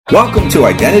Welcome to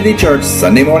Identity Church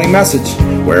Sunday Morning Message,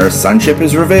 where sonship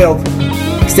is revealed.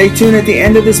 Stay tuned at the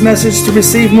end of this message to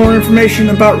receive more information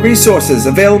about resources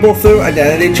available through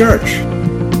Identity Church.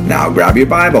 Now grab your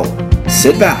Bible,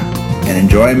 sit back, and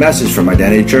enjoy a message from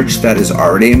Identity Church that is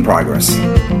already in progress.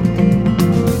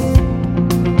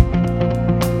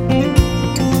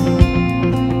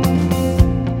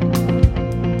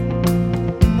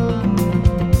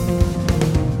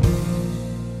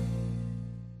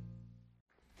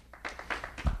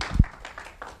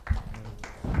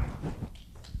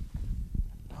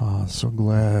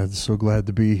 So glad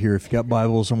to be here. If you got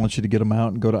Bibles, I want you to get them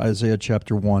out and go to Isaiah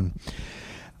chapter 1.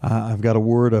 I've got a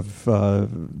word I'm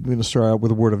going to start out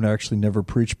with a word I've actually never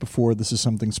preached before. This is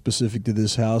something specific to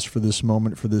this house, for this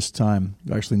moment, for this time.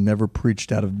 I've actually never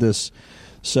preached out of this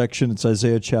section. It's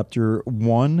Isaiah chapter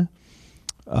 1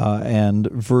 and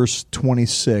verse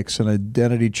 26. And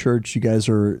Identity Church, you guys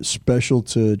are special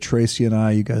to Tracy and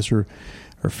I. You guys are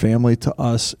family to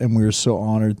us, and we are so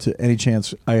honored to any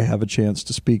chance I have a chance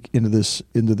to speak into this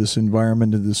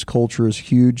environment, into this culture is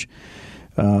huge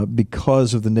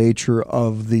because of the nature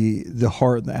of the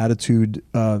heart and the attitude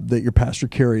that your pastor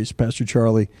carries. Pastor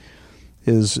Charlie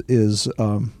is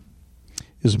a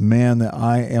man that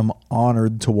I am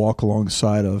honored to walk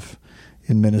alongside of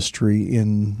in ministry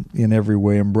in every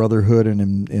way, in brotherhood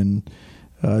and in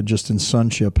just in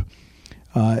sonship.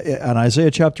 And Isaiah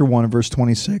chapter 1 and verse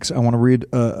 26, I want to read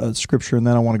a scripture, and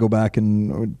then I want to go back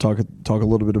and talk a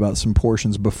little bit about some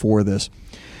portions before this.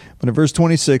 But in verse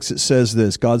 26, it says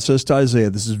this. God says to Isaiah,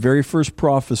 this is the very first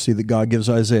prophecy that God gives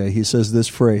Isaiah. He says this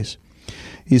phrase.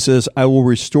 He says, I will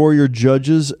restore your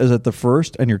judges as at the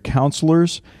first, and your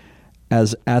counselors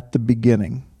as at the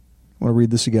beginning. I want to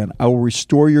read this again. I will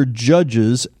restore your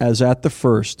judges as at the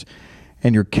first,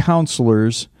 and your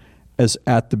counselors as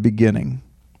at the beginning.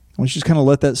 I want you to just kind of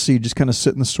let that seed just kind of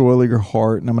sit in the soil of your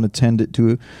heart, and I'm going to tend it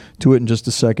to it in just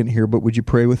a second here, but would you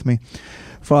pray with me?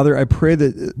 Father, I pray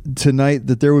that tonight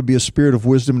that there would be a spirit of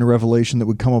wisdom and revelation that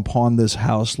would come upon this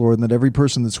house, Lord, and that every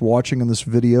person that's watching on this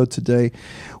video today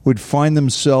would find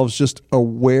themselves just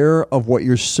aware of what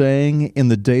you're saying in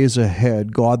the days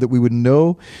ahead. God, that we would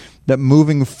know that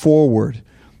moving forward,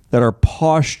 that our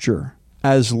posture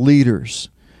as leaders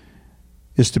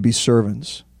is to be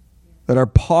servants, that our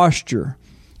posture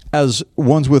as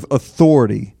ones with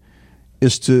authority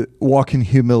is to walk in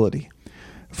humility.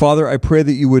 Father, I pray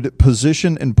that you would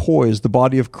position and poise the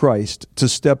body of Christ to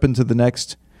step into the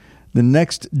next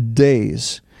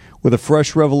days with a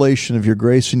fresh revelation of your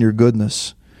grace and your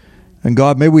goodness. And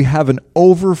God, may we have an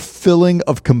overfilling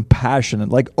of compassion, and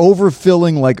like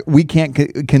overfilling like we can't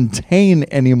contain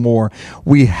anymore.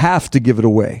 We have to give it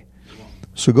away.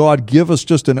 So God, give us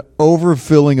just an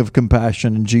overfilling of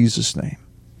compassion in Jesus' name.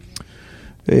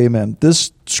 Amen.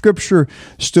 This scripture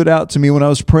stood out to me when I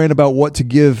was praying about what to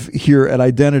give here at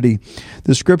Identity.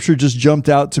 The scripture just jumped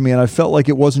out to me, and I felt like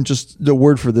it wasn't just the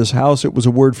word for this house, it was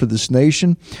a word for this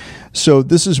nation. So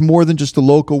this is more than just a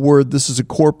local word. This is a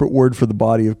corporate word for the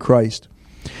body of Christ.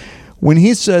 When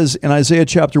he says in Isaiah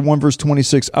chapter 1, verse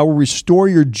 26, I will restore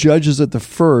your judges at the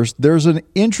first, there's an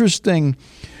interesting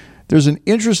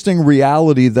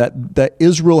reality that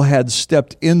Israel had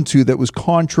stepped into that was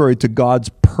contrary to God's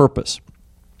purpose.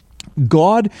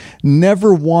 God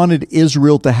never wanted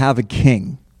Israel to have a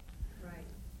king. Right.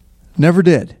 Never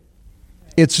did.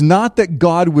 It's not that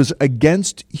God was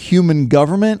against human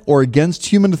government or against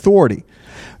human authority.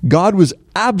 God was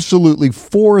absolutely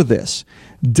for this.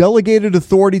 Delegated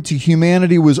authority to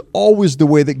humanity was always the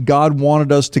way that God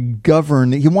wanted us to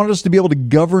govern. He wanted us to be able to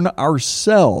govern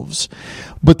ourselves.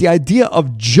 But the idea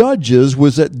of judges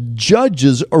was that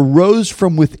judges arose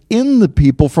from within the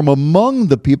people, from among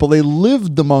the people. They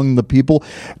lived among the people.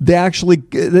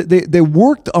 They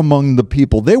worked among the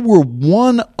people. They were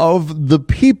one of the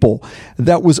people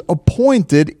that was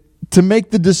appointed to make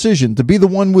the decision, to be the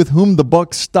one with whom the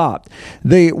buck stopped.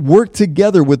 They worked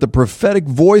together with the prophetic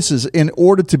voices in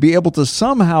order to be able to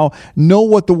somehow know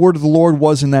what the word of the Lord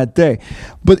was in that day.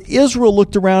 But Israel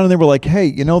looked around and they were like,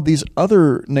 hey, these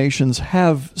other nations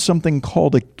have something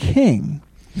called a king.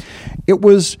 It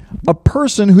was a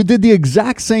person who did the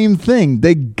exact same thing.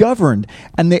 They governed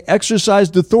and they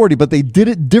exercised authority, but they did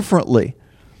it differently.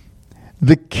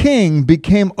 The king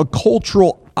became a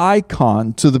cultural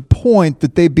icon to the point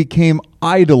that they became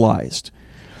idolized.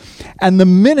 And the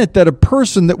minute that a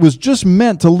person that was just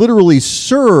meant to literally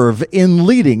serve in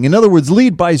leading, in other words,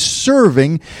 lead by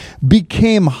serving,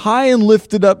 became high and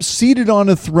lifted up, seated on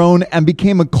a throne, and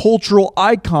became a cultural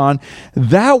icon,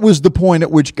 that was the point at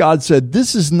which God said,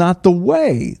 this is not the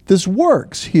way this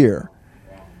works here.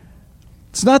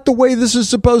 It's not the way this is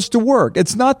supposed to work.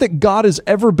 It's not that God has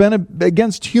ever been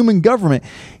against human government.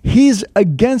 He's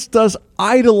against us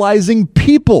idolizing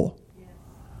people.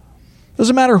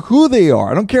 Doesn't matter who they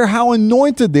are. I don't care how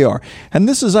anointed they are. And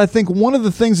this is, I think, one of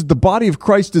the things that the body of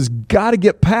Christ has got to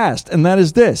get past, and that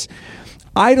is this: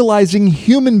 idolizing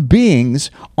human beings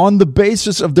on the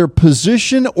basis of their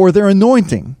position or their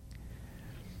anointing.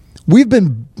 We've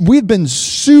been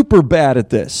super bad at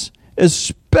this,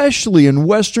 especially in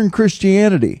Western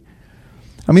Christianity.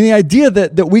 I mean, the idea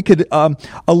that we could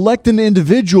elect an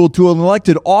individual to an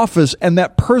elected office and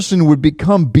that person would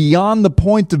become beyond the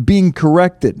point of being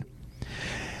corrected.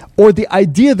 Or the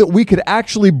idea that we could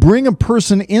actually bring a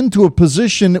person into a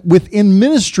position within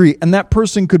ministry and that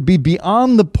person could be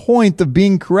beyond the point of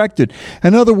being corrected.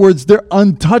 In other words, they're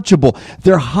untouchable.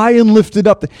 They're high and lifted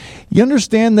up. You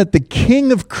understand that the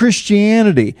King of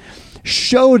Christianity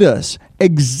showed us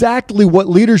exactly what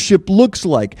leadership looks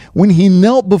like when he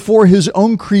knelt before his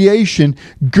own creation,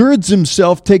 girds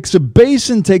himself, takes a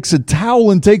basin, takes a towel,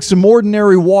 and takes some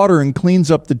ordinary water and cleans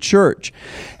up the church.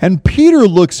 And Peter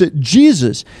looks at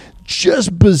Jesus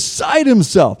just beside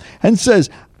himself and says,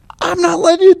 I'm not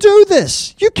letting you do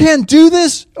this. You can't do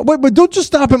this. But don't just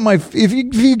stop at my feet.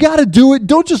 If you got to do it,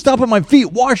 don't just stop at my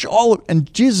feet. Wash all of it.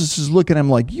 And Jesus is looking at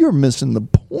him like, you're missing the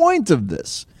point of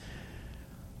this.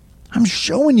 I'm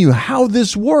showing you how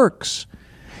this works.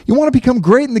 You want to become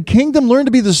great in the kingdom? Learn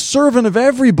to be the servant of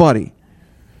everybody.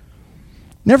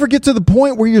 Never get to the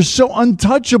point where you're so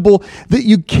untouchable that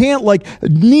you can't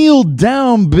kneel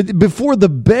down before the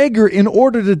beggar in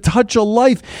order to touch a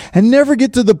life. And never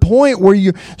get to the point where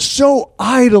you so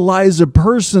idolize a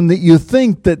person that you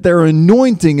think that their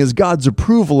anointing is God's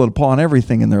approval upon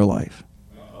everything in their life.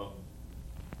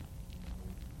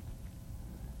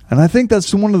 And I think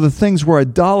that's one of the things where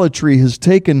idolatry has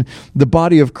taken the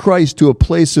body of Christ to a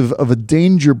place of a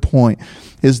danger point,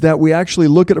 is that we actually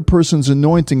look at a person's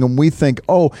anointing and we think,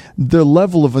 oh, their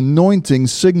level of anointing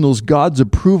signals God's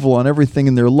approval on everything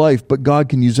in their life, but God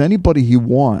can use anybody he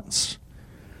wants.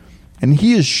 And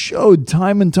he has showed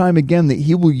time and time again that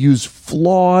he will use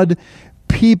flawed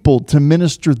people to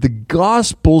minister the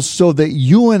gospel so that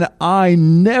you and I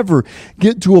never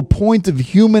get to a point of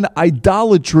human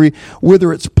idolatry,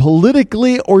 whether it's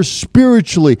politically or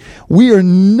spiritually. We are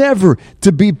never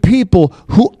to be people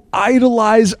who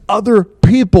idolize other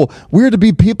people. We're to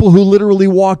be people who literally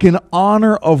walk in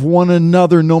honor of one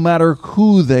another, no matter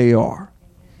who they are.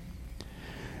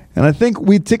 And I think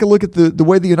we take a look at the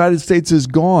way the United States has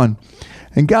gone,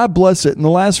 and God bless it. In the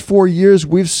last 4 years,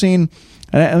 we've seen,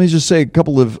 and let me just say a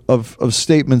couple of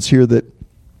statements here that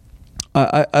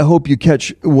I hope you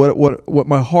catch what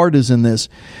my heart is in this.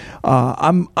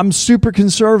 I'm super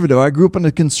conservative. I grew up in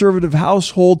a conservative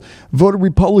household, voted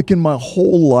Republican my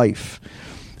whole life.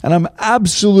 And I'm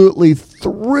absolutely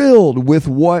thrilled with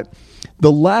what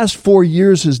the last 4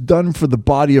 years has done for the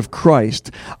body of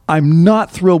Christ. I'm not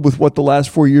thrilled with what the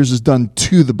last 4 years has done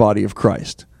to the body of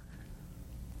Christ.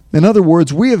 In other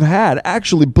words, we have had,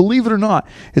 actually, believe it or not,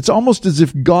 it's almost as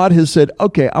if God has said,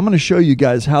 okay, I'm going to show you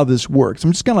guys how this works.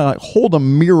 I'm just going to hold a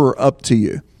mirror up to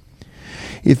you.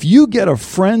 If you get a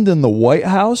friend in the White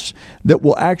House that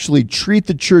will actually treat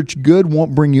the church good,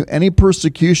 won't bring you any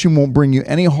persecution, won't bring you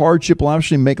any hardship, will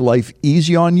actually make life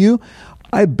easy on you,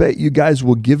 I bet you guys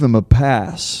will give him a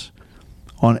pass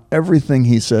on everything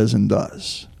he says and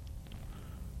does.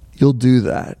 You'll do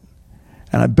that.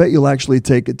 And I bet you'll actually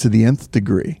take it to the nth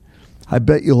degree. I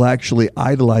bet you'll actually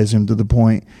idolize him to the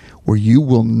point where you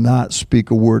will not speak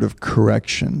a word of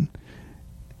correction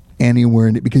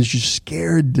anywhere, because you're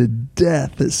scared to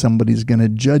death that somebody's going to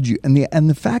judge you. And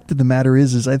the fact of the matter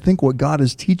is I think what God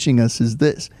is teaching us is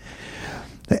this,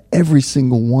 that every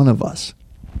single one of us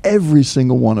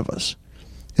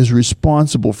is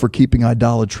responsible for keeping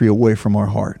idolatry away from our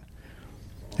heart.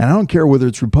 And I don't care whether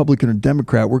it's Republican or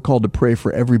Democrat, we're called to pray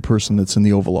for every person that's in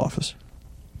the Oval Office.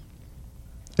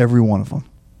 Every one of them.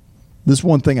 This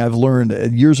one thing I've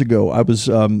learned years ago, I was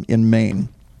in Maine,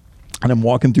 and I'm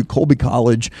walking through Colby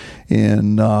College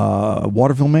in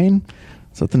Waterville, Maine.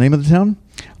 Is that the name of the town?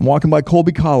 I'm walking by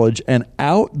Colby College, and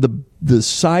out the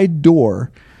side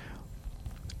door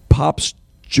pops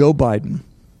Joe Biden,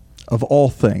 of all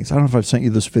things. I don't know if I've sent you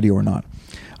this video or not.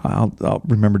 I'll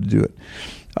remember to do it.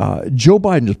 Joe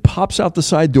Biden just pops out the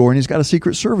side door, and he's got a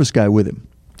Secret Service guy with him.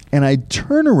 And I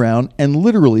turn around, and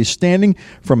literally standing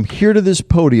from here to this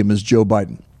podium is Joe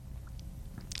Biden.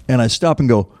 And I stop and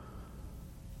go,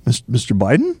 Mr.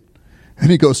 Biden?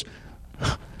 And he goes,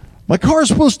 My car's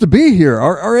supposed to be here.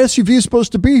 Our SUV is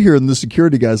supposed to be here. And the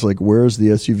security guy's like, where's the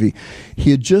SUV?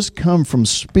 He had just come from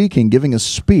giving a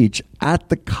speech at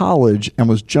the college and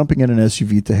was jumping in an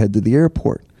SUV to head to the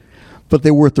airport. But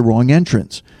they were at the wrong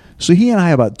entrance. So he and I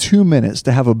had about 2 minutes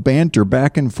to have a banter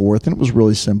back and forth, and it was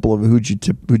really simple. Who'd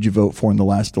you vote for in the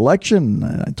last election?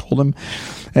 And I told him.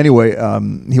 Anyway,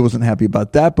 he wasn't happy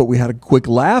about that, but we had a quick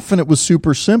laugh, and it was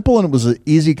super simple, and it was an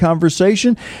easy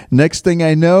conversation. Next thing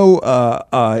I know,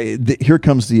 here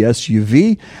comes the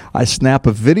SUV. I snap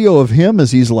a video of him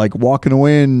as he's like walking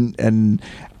away, and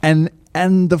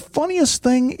the funniest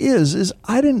thing is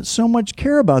I didn't so much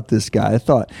care about this guy. I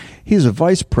thought he's a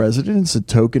vice president. It's a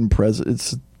token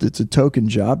president. It's a token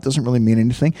job. Doesn't really mean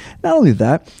anything. Not only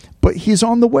that, but he's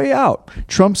on the way out.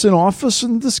 Trump's in office,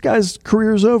 and this guy's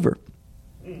career's over.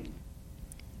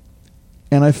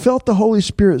 And I felt the Holy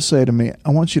Spirit say to me, I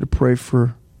want you to pray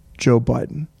for Joe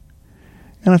Biden.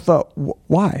 And I thought,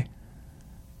 why?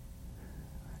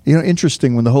 You know,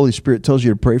 interesting when the Holy Spirit tells you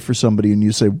to pray for somebody and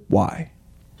you say, why?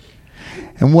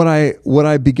 And what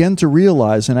I began to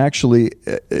realize, and actually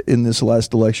in this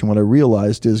last election, what I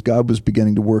realized is God was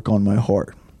beginning to work on my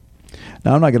heart.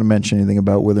 Now, I'm not going to mention anything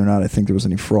about whether or not I think there was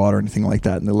any fraud or anything like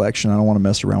that in the election. I don't want to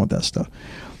mess around with that stuff.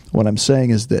 What I'm saying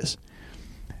is this.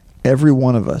 Every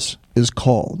one of us is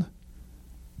called.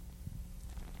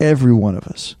 Every one of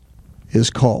us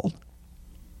is called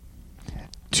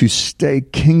to stay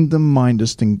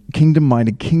kingdom-minded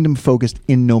and kingdom-focused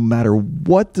in no matter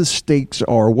what the stakes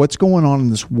are, what's going on in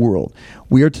this world.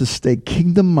 We are to stay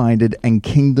kingdom-minded and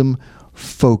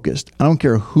kingdom-focused. I don't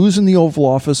care who's in the Oval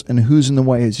Office and who's in the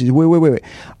White House. Wait.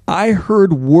 I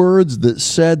heard words that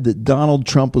said that Donald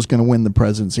Trump was going to win the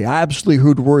presidency. I absolutely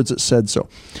heard words that said so.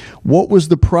 What was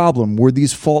the problem? Were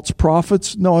these false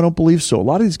prophets? No, I don't believe so. A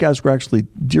lot of these guys were actually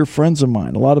dear friends of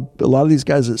mine. A lot of these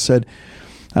guys that said,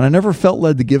 and I never felt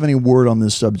led to give any word on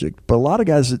this subject, but a lot of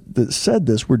guys that said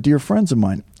this were dear friends of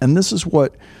mine. And this is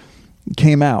what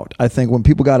came out, I think, when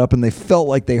people got up and they felt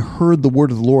like they heard the word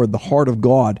of the Lord, the heart of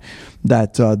God,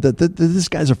 that this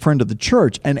guy's a friend of the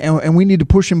church, and we need to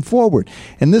push him forward.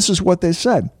 And this is what they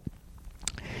said.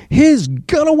 He's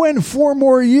going to win 4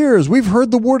 more years. We've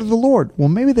heard the word of the Lord. Well,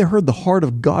 maybe they heard the heart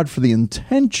of God for the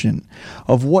intention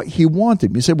of what he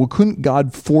wanted. You say, well, couldn't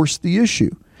God force the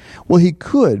issue? Well, he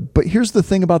could, but here's the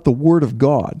thing about the word of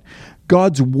God.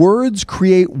 God's words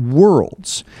create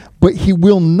worlds, but he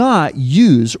will not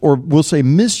use, or we'll say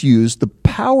misuse, the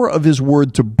power of his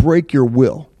word to break your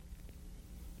will.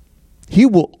 He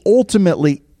will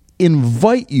ultimately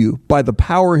invite you by the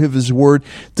power of his word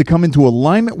to come into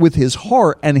alignment with his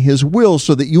heart and his will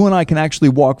so that you and I can actually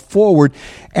walk forward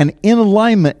and in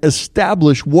alignment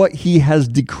establish what he has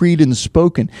decreed and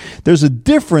spoken. There's a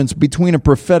difference between a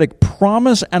prophetic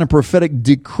promise and a prophetic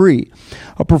decree.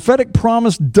 A prophetic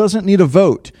promise doesn't need a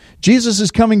vote. Jesus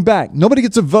is coming back. Nobody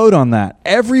gets a vote on that.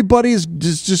 Everybody's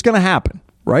just going to happen,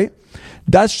 right?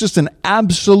 That's just an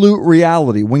absolute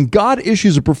reality. When God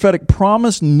issues a prophetic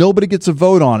promise, nobody gets a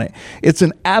vote on it. It's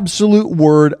an absolute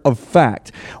word of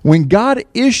fact. When God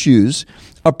issues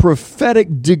a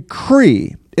prophetic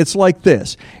decree, it's like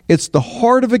this. It's the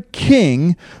heart of a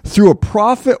king through a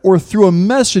prophet or through a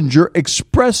messenger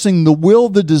expressing the will,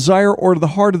 the desire, or the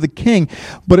heart of the king,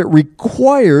 but it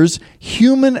requires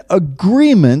human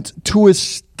agreement to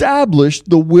establish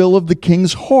the will of the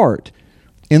king's heart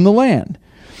in the land.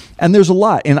 And there's a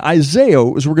lot. In Isaiah,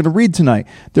 as we're going to read tonight,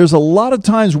 there's a lot of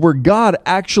times where God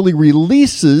actually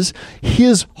releases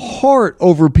his heart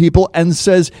over people and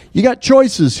says, you got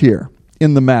choices here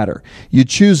in the matter. You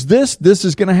choose this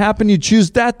is going to happen. You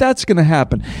choose that's going to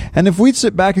happen. And if we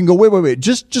sit back and go, wait,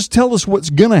 just tell us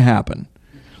what's going to happen.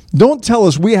 Don't tell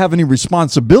us we have any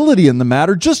responsibility in the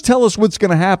matter. Just tell us what's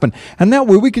going to happen. And that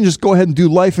way we can just go ahead and do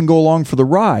life and go along for the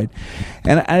ride.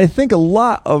 And I think a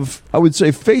lot of, I would say,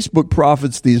 Facebook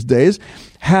prophets these days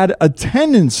had a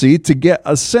tendency to get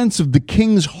a sense of the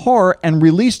king's heart and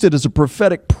released it as a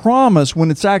prophetic promise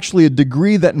when it's actually a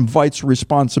decree that invites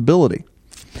responsibility.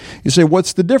 You say,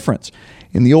 what's the difference?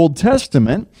 In the Old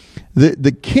Testament,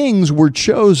 the kings were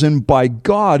chosen by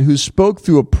God, who spoke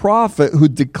through a prophet who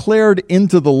declared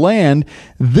into the land,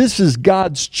 this is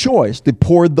God's choice. They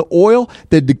poured the oil,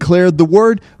 they declared the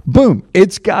word, boom,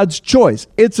 it's God's choice.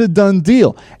 It's a done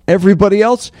deal. Everybody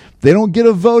else, they don't get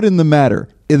a vote in the matter.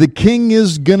 The king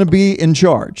is going to be in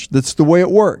charge. That's the way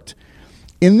it worked.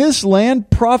 In this land,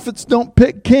 prophets don't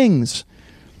pick kings.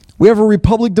 We have a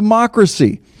republic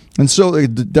democracy. And so the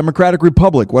Democratic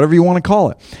Republic, whatever you want to call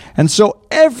it. And so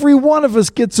every one of us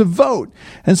gets a vote.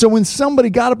 And so when somebody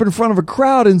got up in front of a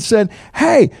crowd and said,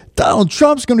 hey, Donald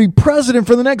Trump's going to be president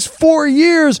for the next 4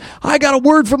 years, I got a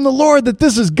word from the Lord that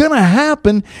this is going to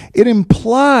happen, it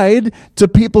implied to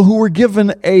people who were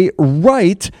given a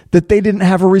right that they didn't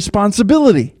have a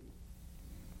responsibility.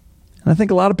 And I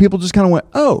think a lot of people just kind of went,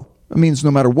 oh, it means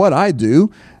no matter what I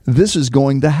do, this is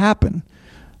going to happen.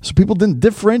 So people didn't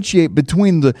differentiate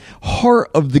between the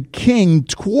heart of the king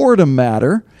toward a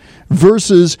matter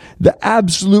versus the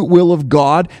absolute will of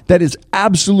God that is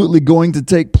absolutely going to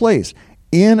take place.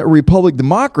 In a republic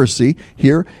democracy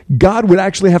here, God would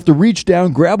actually have to reach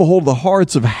down, grab a hold of the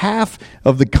hearts of half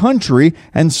of the country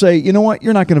and say, you know what,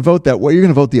 you're not going to vote that way, you're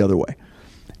going to vote the other way.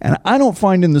 And I don't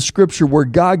find in the scripture where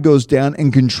God goes down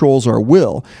and controls our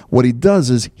will. What he does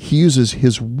is he uses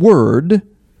his word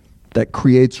that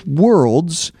creates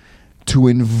worlds to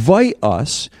invite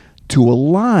us to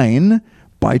align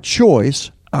by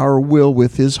choice our will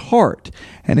with his heart.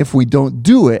 And if we don't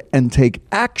do it and take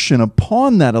action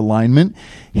upon that alignment,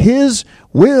 his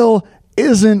will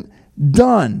isn't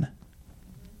done.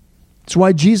 That's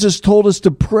why Jesus told us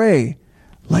to pray,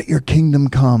 let your kingdom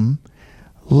come,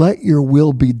 let your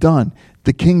will be done.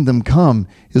 The kingdom come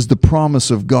is the promise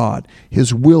of God.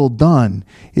 His will done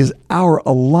is our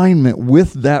alignment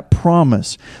with that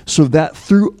promise so that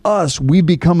through us we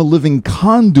become a living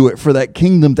conduit for that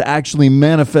kingdom to actually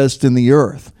manifest in the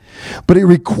earth. But it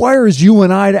requires you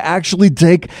and I to actually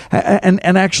take and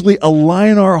actually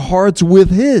align our hearts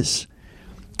with his.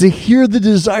 To hear the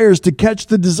desires, to catch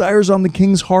the desires on the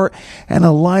king's heart and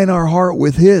align our heart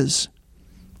with his.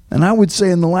 And I would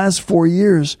say in the last 4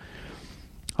 years,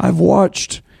 I've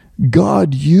watched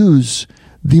God use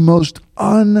the most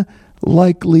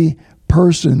unlikely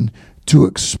person to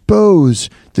expose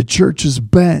the church's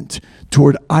bent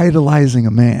toward idolizing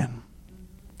a man.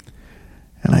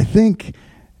 And I think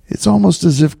it's almost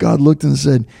as if God looked and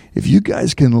said, if you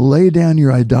guys can lay down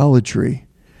your idolatry,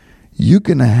 you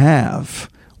can have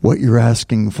what you're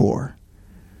asking for.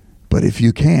 But if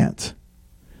you can't,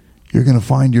 you're going to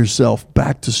find yourself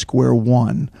back to square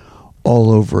one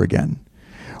all over again.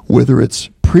 Whether it's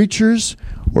preachers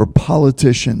or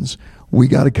politicians, we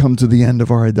got to come to the end of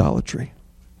our idolatry.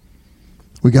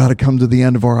 We got to come to the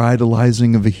end of our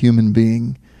idolizing of a human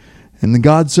being. And then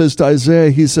God says to Isaiah,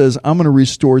 he says, I'm going to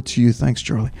restore to you, thanks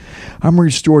Charlie, I'm going to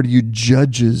restore to you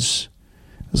judges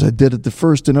as I did at the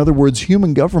first. In other words,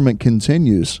 human government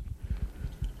continues.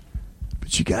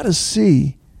 But you got to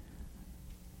see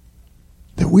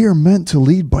that we are meant to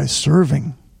lead by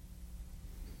serving.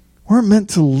 We're meant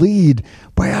to lead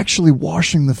by actually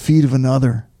washing the feet of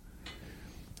another.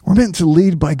 We're meant to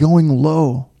lead by going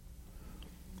low.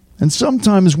 And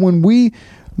sometimes when we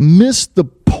miss the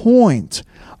point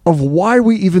of why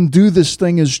we even do this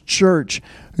thing as church,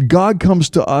 God comes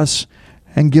to us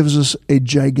and gives us a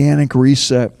gigantic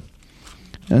reset.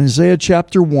 In Isaiah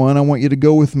chapter 1, I want you to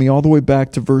go with me all the way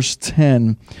back to verse 10.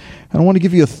 And I want to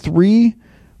give you 3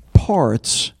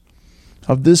 parts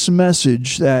of this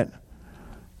message that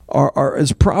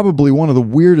is probably one of the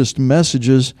weirdest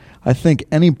messages I think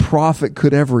any prophet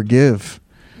could ever give.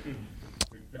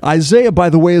 Isaiah, by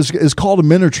the way, is called a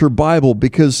miniature Bible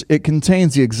because it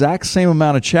contains the exact same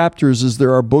amount of chapters as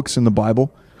there are books in the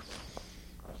Bible.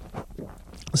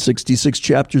 66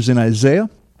 chapters in Isaiah,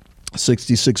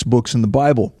 66 books in the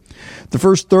Bible. The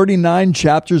first 39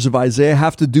 chapters of Isaiah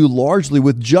have to do largely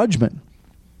with judgment.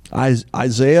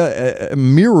 Isaiah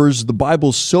mirrors the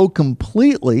Bible so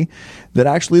completely that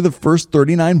actually the first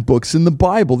 39 books in the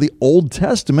Bible, the Old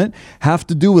Testament, have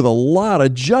to do with a lot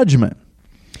of judgment.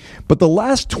 But the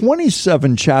last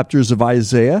 27 chapters of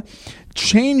Isaiah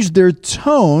change their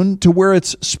tone to where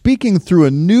it's speaking through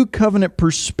a new covenant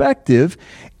perspective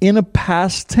in a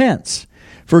past tense.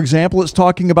 For example, it's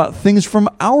talking about things from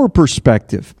our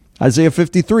perspective. Isaiah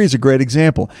 53 is a great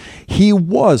example. He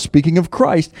was, speaking of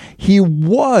Christ, he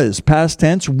was, past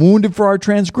tense, wounded for our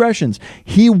transgressions.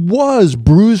 He was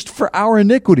bruised for our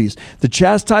iniquities. The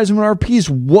chastisement of our peace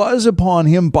was upon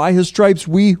him. By his stripes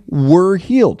we were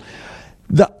healed.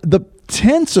 The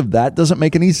tense of that doesn't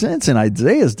make any sense in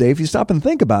Isaiah's day if you stop and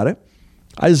think about it.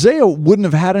 Isaiah wouldn't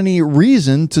have had any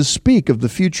reason to speak of the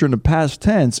future in the past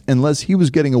tense unless he was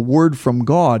getting a word from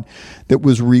God that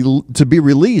was to be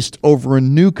released over a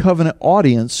new covenant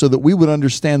audience so that we would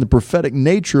understand the prophetic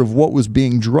nature of what was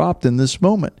being dropped in this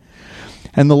moment.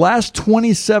 And the last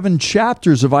 27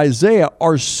 chapters of Isaiah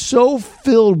are so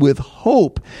filled with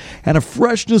hope and a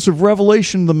freshness of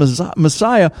revelation of the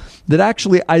Messiah that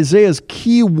actually Isaiah's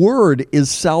key word is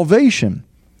salvation,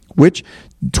 which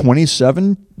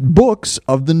 27 books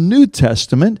of the New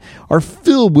Testament are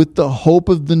filled with the hope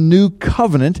of the new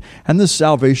covenant and the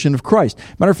salvation of Christ.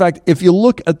 Matter of fact, if you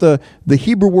look at the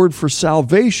Hebrew word for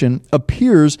salvation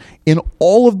appears in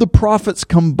all of the prophets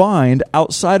combined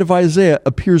outside of Isaiah,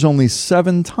 appears only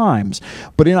 7 times.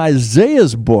 But in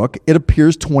Isaiah's book, it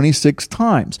appears 26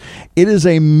 times. It is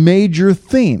a major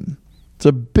theme. It's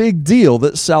a big deal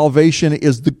that salvation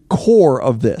is the core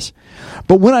of this.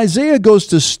 But when Isaiah goes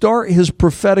to start his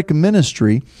prophetic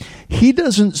ministry, he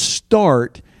doesn't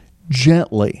start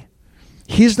gently.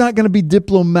 He's not going to be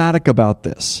diplomatic about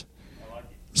this.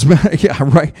 Yeah,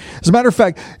 right. As a matter of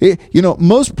fact,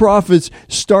 most prophets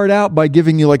start out by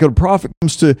giving you, like a prophet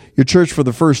comes to your church for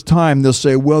the first time, they'll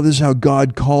say, well, this is how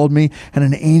God called me, and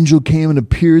an angel came and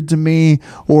appeared to me,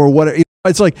 or whatever.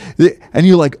 It's like, and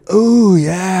you're like, oh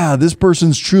yeah, this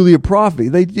person's truly a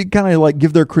prophet. They kind of like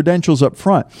give their credentials up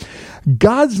front.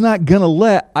 God's not going to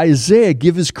let Isaiah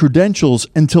give his credentials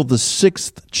until the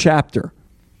 6th chapter.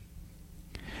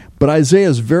 But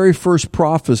Isaiah's very first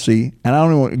prophecy, and I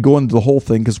don't want to go into the whole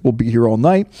thing because we'll be here all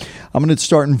night. I'm going to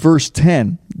start in verse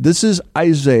 10. This is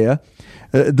Isaiah,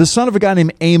 the son of a guy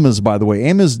named Amos, by the way.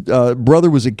 Amos'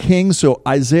 brother was a king, so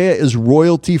Isaiah is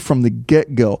royalty from the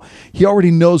get-go. He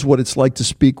already knows what it's like to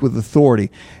speak with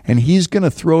authority, and he's going to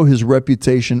throw his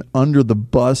reputation under the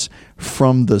bus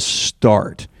from the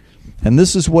start. And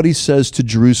this is what he says to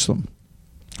Jerusalem.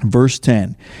 Verse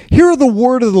 10, hear the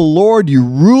word of the Lord, you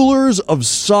rulers of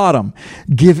Sodom.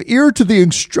 Give ear to the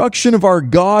instruction of our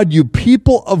God, you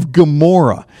people of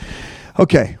Gomorrah.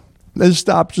 Okay, let's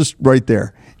stop just right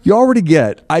there. You already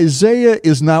get, Isaiah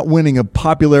is not winning a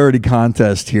popularity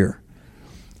contest here.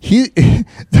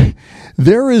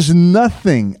 There is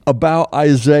nothing about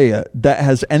Isaiah that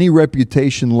has any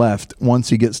reputation left once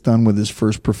he gets done with his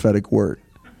first prophetic word.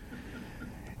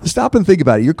 Stop and think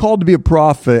about it. You're called to be a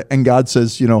prophet, and God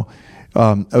says,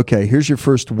 okay, here's your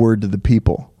first word to the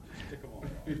people.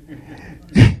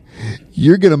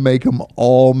 You're going to make them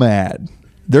all mad.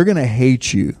 They're going to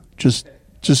hate you just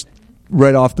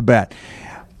right off the bat.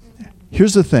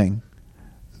 Here's the thing.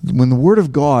 When the word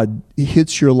of God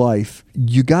hits your life,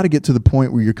 you got to get to the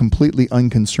point where you're completely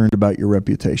unconcerned about your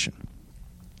reputation.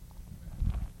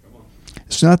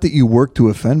 It's not that you work to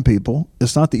offend people.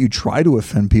 It's not that you try to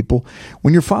offend people.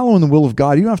 When you're following the will of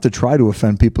God, you don't have to try to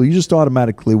offend people. You just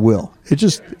automatically will. It's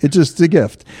just a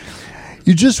gift.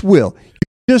 You just will.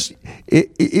 It's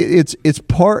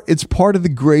part of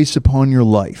the grace upon your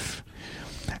life.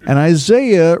 And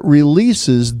Isaiah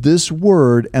releases this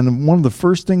word, and one of the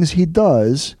first things he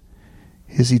does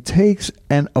is he takes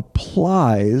and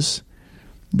applies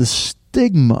the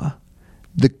stigma,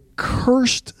 the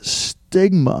cursed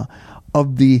stigma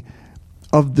of the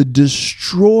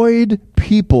destroyed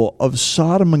people of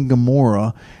Sodom and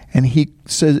Gomorrah, and he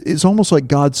says, it's almost like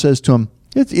God says to him,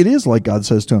 it is like God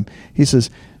says to him, he says,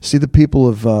 see the people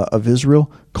of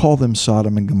Israel, call them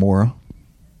Sodom and Gomorrah.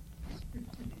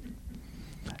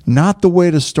 Not the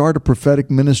way to start a prophetic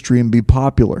ministry and be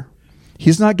popular.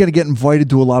 He's not going to get invited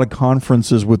to a lot of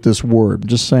conferences with this word. I'm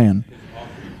just saying.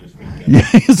 Yeah,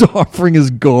 his offering is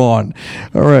gone.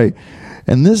 All right.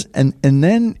 And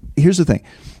then here's the thing.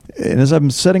 And as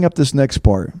I'm setting up this next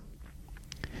part,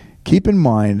 keep in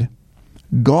mind,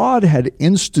 God had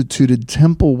instituted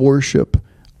temple worship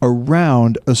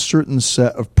around a certain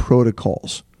set of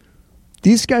protocols.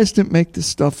 These guys didn't make this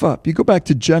stuff up. You go back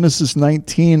to Genesis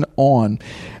 19 on,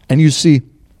 and you see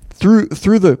through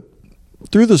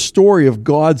the story of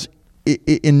God's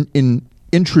in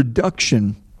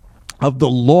introduction of the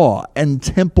law and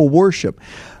temple worship,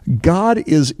 God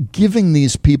is giving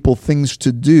these people things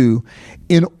to do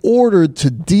in order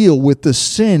to deal with the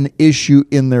sin issue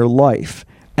in their life.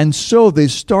 And so they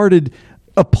started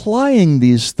applying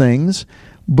these things,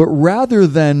 but rather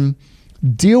than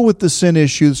deal with the sin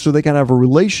issue so they can have a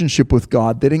relationship with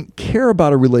God, they didn't care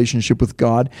about a relationship with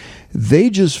God. They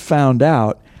just found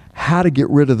out how to get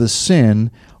rid of the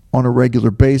sin on a regular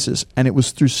basis, and it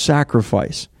was through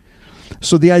sacrifice.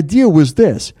 So the idea was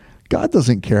this: God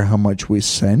doesn't care how much we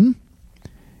sin.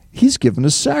 He's given a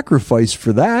sacrifice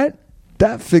for that.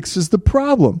 That fixes the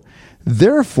problem.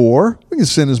 Therefore, we can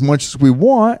sin as much as we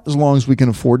want as long as we can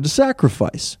afford to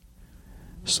sacrifice.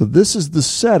 So this is the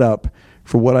setup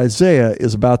for what Isaiah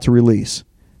is about to release.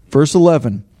 Verse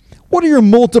 11. What are your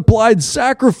multiplied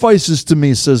sacrifices to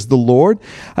me, says the Lord?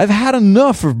 I've had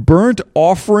enough of burnt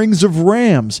offerings of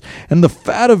rams and the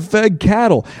fat of fed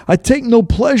cattle. I take no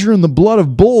pleasure in the blood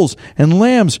of bulls and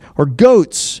lambs or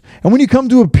goats. And when you come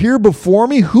to appear before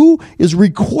me, who is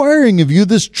requiring of you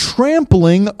this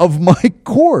trampling of my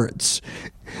courts?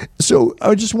 So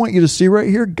I just want you to see right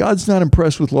here, God's not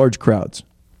impressed with large crowds.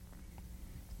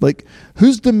 Like,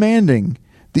 who's demanding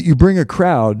that you bring a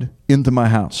crowd into my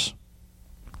house?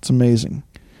 It's amazing.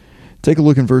 Take a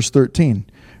look in verse 13.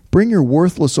 Bring your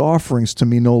worthless offerings to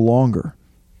me no longer.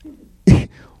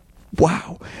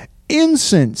 Wow.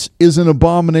 Incense is an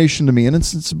abomination to me. And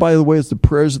incense, by the way, is the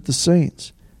prayers of the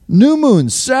saints. New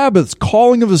moons, Sabbaths,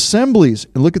 calling of assemblies.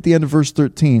 And look at the end of verse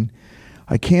 13.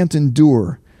 I can't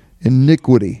endure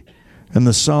iniquity and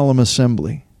the solemn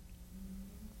assembly.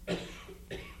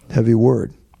 Heavy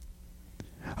word.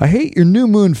 I hate your new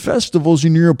moon festivals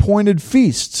and your appointed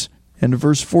feasts. And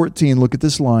verse 14, look at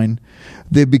this line.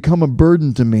 They've become a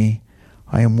burden to me.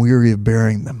 I am weary of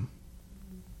bearing them.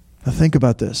 Now think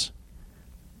about this.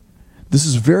 This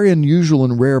is a very unusual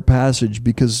and rare passage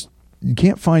because you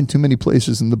can't find too many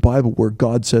places in the Bible where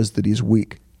God says that he's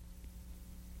weak.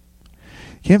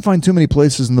 You can't find too many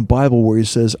places in the Bible where he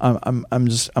says, I'm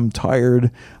tired,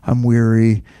 I'm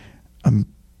weary,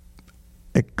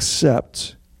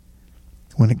 except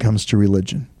when it comes to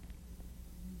religion.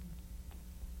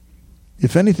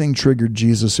 If anything triggered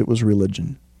Jesus, it was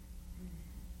religion.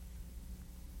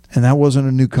 And that wasn't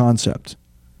a new concept.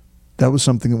 That was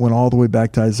something that went all the way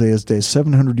back to Isaiah's day.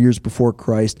 700 years before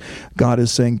Christ, God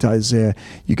is saying to Isaiah,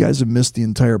 you guys have missed the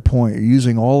entire point. You're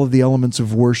using all of the elements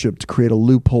of worship to create a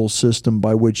loophole system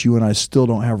by which you and I still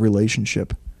don't have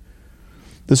relationship.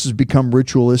 This has become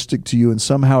ritualistic to you, and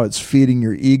somehow it's feeding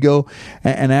your ego,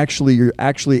 and actually you're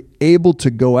actually able to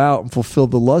go out and fulfill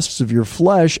the lusts of your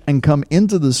flesh and come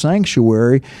into the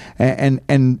sanctuary and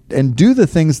do the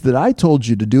things that I told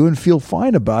you to do and feel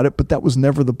fine about it, but that was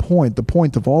never the point. The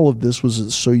point of all of this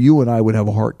was so you and I would have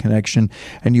a heart connection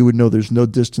and you would know there's no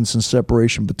distance and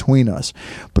separation between us.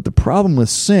 But the problem with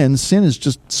sin is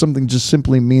just something just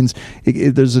simply means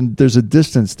there's a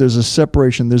distance, there's a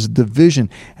separation, there's a division,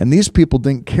 and these people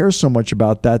didn't care so much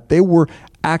about that. They were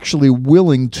actually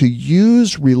willing to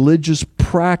use religious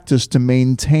practice to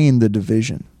maintain the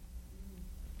division.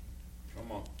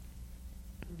 Come on.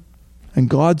 And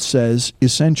God says,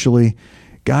 essentially,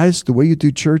 guys, the way you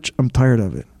do church, I'm tired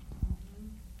of it.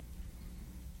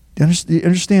 You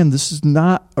understand, this is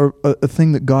not a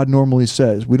thing that God normally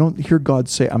says. We don't hear God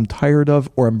say, I'm tired of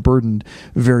or I'm burdened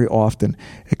very often,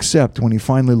 except when he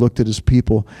finally looked at his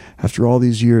people after all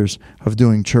these years of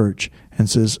doing church and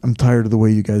says, I'm tired of the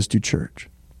way you guys do church.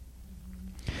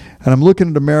 And I'm looking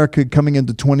at America coming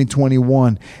into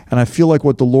 2021, and I feel like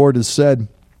what the Lord has said,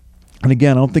 and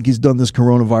again, I don't think he's done this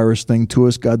coronavirus thing to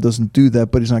us. God doesn't do that,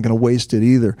 but he's not going to waste it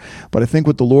either. But I think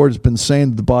what the Lord has been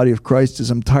saying to the body of Christ is,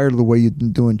 I'm tired of the way you've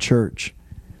been doing church.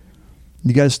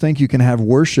 You guys think you can have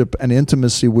worship and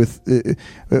intimacy with the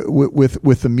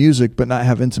music, but not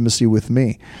have intimacy with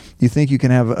me. You think you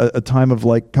can have a time of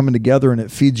like coming together and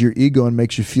it feeds your ego and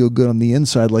makes you feel good on the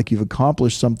inside like you've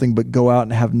accomplished something, but go out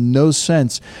and have no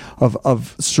sense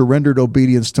of surrendered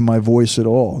obedience to my voice at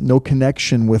all, no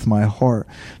connection with my heart.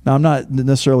 Now, I'm not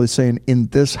necessarily saying in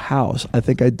this house. I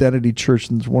think Identity Church,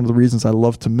 and it's one of the reasons I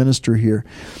love to minister here,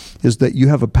 is that you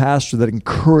have a pastor that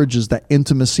encourages that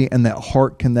intimacy and that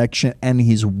heart connection, and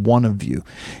he's one of you.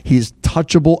 He's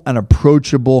touchable and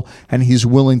approachable, and he's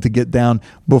willing to get down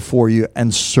before you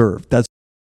and serve. That's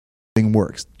how thing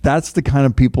works. That's the kind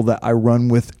of people that I run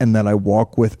with and that I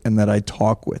walk with and that I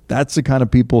talk with. That's the kind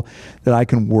of people that I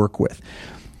can work with.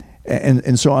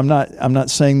 And so I'm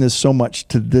not saying this so much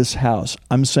to this house.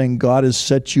 I'm saying God has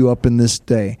set you up in this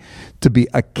day to be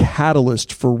a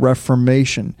catalyst for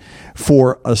reformation,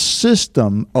 for a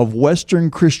system of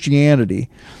Western Christianity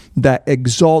that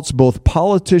exalts both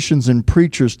politicians and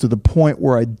preachers to the point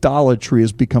where idolatry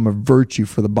has become a virtue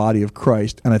for the body of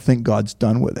Christ. And I think God's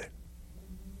done with it.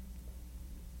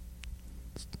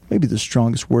 It's maybe the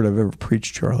strongest word I've ever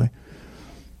preached, Charlie.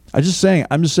 I'm just saying,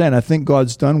 I think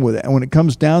God's done with it. And when it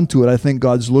comes down to it, I think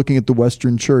God's looking at the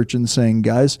Western church and saying,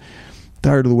 guys,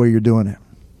 tired of the way you're doing it.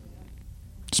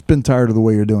 Just been tired of the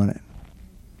way you're doing it.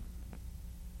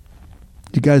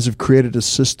 You guys have created a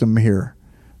system here,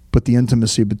 but the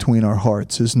intimacy between our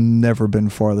hearts has never been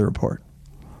farther apart.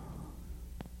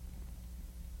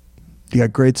 You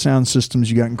got great sound systems,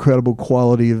 you got incredible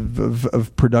quality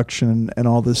of production and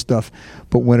all this stuff,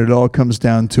 but when it all comes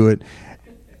down to it,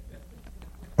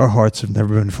 our hearts have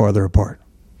never been farther apart.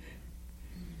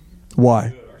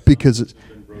 Why? Because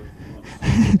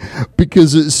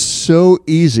it's so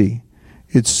easy.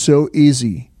 It's so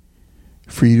easy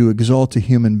for you to exalt a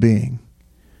human being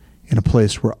in a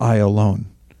place where I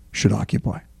alone should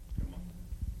occupy.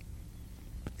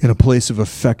 In a place of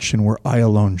affection where I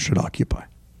alone should occupy.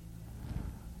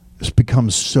 It's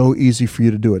become so easy for you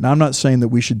to do it. Now, I'm not saying that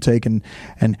we should take and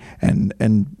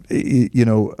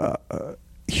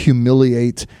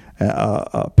humiliate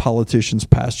politicians,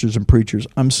 pastors, and preachers.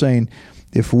 I'm saying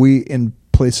If we in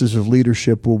places of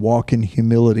leadership will walk in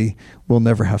humility, we'll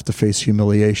never have to face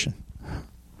humiliation.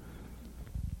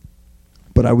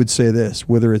 But I would say this,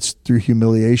 whether it's through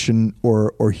humiliation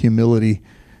or humility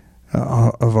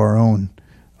of our own,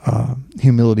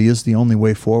 humility is the only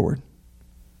way forward.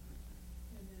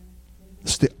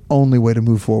 It's the only way to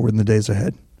move forward in the days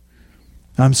ahead.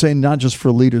 I'm saying not just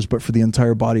for leaders, but for the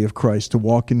entire body of Christ to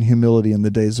walk in humility in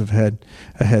the days ahead.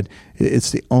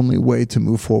 It's the only way to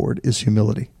move forward is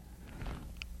humility.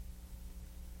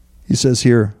 He says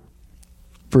here,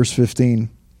 verse 15,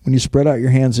 when you spread out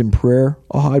your hands in prayer,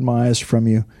 I'll hide my eyes from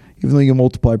you. Even though you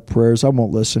multiply prayers, I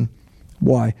won't listen.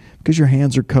 Why? Because your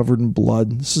hands are covered in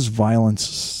blood. This is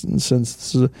violence. In a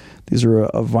sense, these are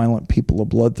a violent people, a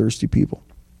bloodthirsty people.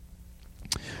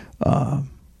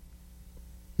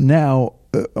 Now,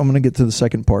 I'm going to get to the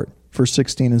second part, verse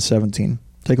 16 and 17.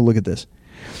 Take a look at this.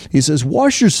 He says,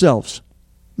 wash yourselves.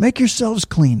 Make yourselves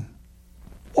clean.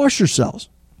 Wash yourselves.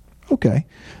 Okay,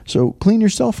 so clean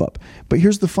yourself up. But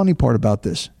here's the funny part about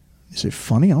this. You say,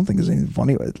 funny? I don't think there's anything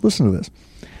funny. Listen to this.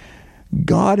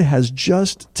 God has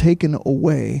just taken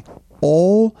away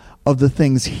all of the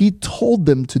things he told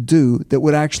them to do that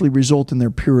would actually result in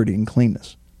their purity and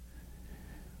cleanness.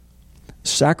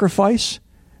 Sacrifice,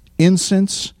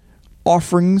 incense,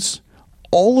 offerings,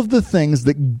 all of the things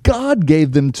that God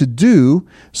gave them to do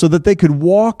so that they could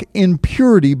walk in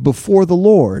purity before the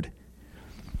Lord.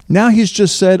 Now he's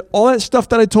just said, all that stuff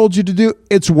that I told you to do,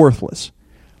 it's worthless.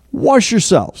 Wash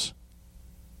yourselves.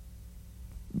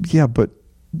 Yeah, but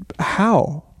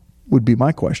how would be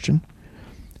my question.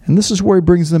 And this is where he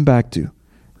brings them back to.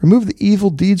 Remove the evil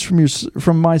deeds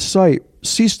from my sight.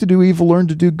 Cease to do evil, learn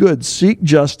to do good. Seek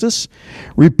justice.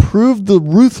 Reprove the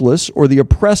ruthless or the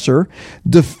oppressor.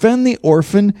 Defend the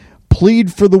orphan.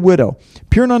 Plead for the widow.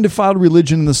 Pure and undefiled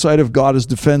religion in the sight of God is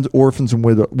defend orphans and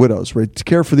widows, right? To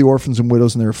care for the orphans and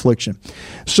widows in their affliction.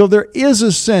 So there is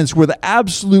a sense where the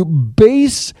absolute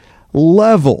base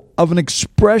level of an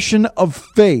expression of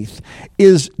faith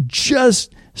is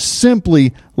just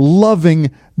simply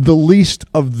loving the least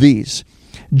of these.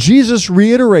 Jesus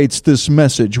reiterates this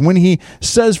message when he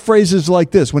says phrases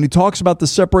like this, when he talks about the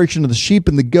separation of the sheep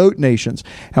and the goat nations.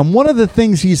 And one of the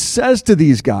things he says to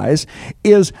these guys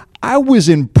is, I was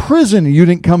in prison and you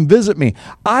didn't come visit me.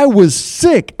 I was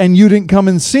sick and you didn't come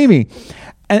and see me.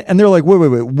 And they're like,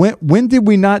 wait. When did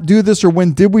we not do this, or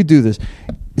when did we do this?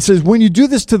 It says, when you do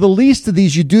this to the least of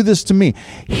these, you do this to me.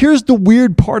 Here's the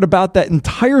weird part about that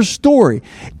entire story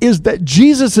is that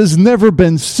Jesus has never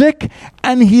been sick,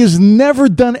 and he has never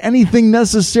done anything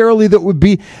necessarily that would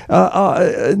be,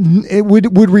 it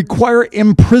would require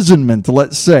imprisonment,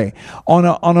 let's say, on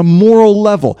a moral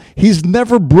level. He's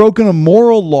never broken a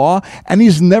moral law, and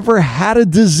he's never had a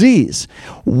disease.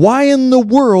 Why in the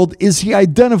world is he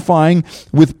identifying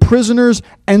with prisoners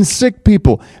and sick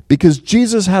people? Because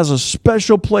Jesus has a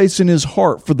special place in his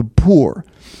heart for the poor.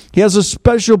 He has a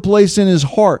special place in his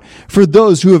heart for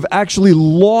those who have actually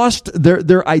lost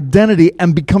their identity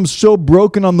and become so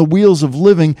broken on the wheels of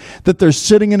living that they're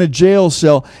sitting in a jail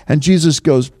cell, and Jesus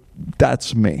goes,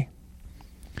 that's me.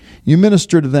 You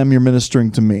minister to them, you're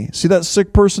ministering to me. See that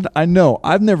sick person? I know.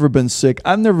 I've never been sick.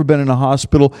 I've never been in a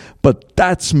hospital, but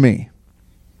that's me.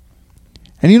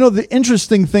 And you know, the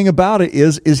interesting thing about it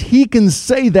is he can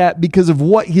say that because of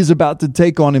what he's about to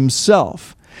take on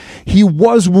himself. He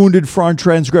was wounded for our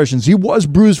transgressions. He was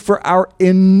bruised for our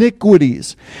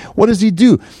iniquities. What does he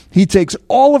do? He takes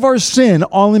all of our sin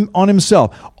on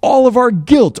himself, all of our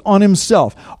guilt on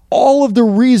himself, all of the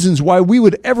reasons why we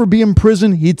would ever be in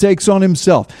prison, he takes on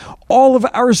himself. All of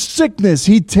our sickness,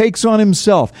 he takes on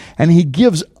himself. And he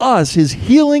gives us his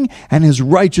healing and his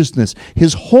righteousness.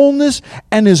 His wholeness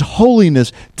and his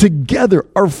holiness together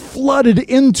are flooded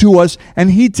into us.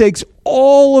 And he takes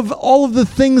all of the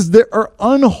things that are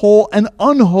unwhole and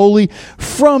unholy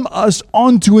from us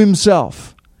onto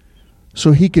himself,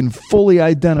 so he can fully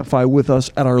identify with us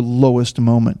at our lowest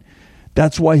moment.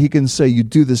 That's why he can say, you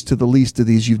do this to the least of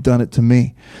these, you've done it to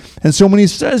me. And so when he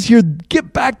says here,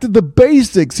 get back to the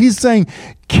basics, he's saying,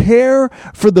 care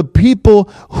for the people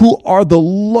who are the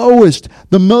lowest,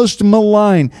 the most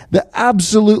maligned, the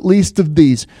absolute least of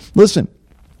these. Listen,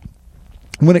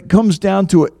 when it comes down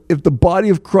to it, if the body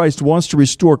of Christ wants to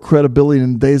restore credibility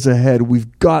in the days ahead,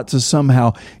 we've got to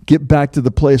somehow get back to the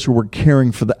place where we're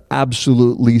caring for the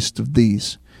absolute least of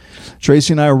these.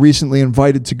 Tracy and I were recently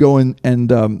invited to go and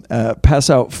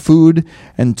pass out food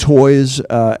and toys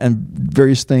and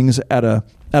various things at a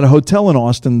hotel in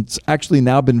Austin. It's actually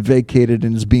now been vacated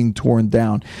and is being torn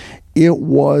down. It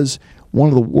was one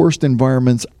of the worst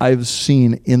environments I've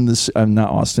seen in this, not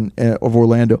Austin, of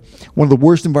Orlando, one of the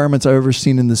worst environments I've ever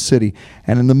seen in the city.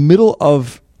 And in the middle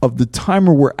of the time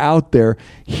where we're out there,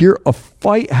 here a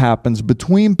fight happens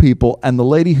between people, and the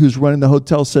lady who's running the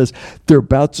hotel says, they're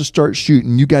about to start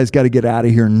shooting. You guys got to get out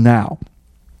of here now.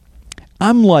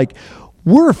 I'm like,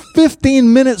 we're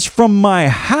 15 minutes from my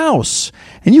house,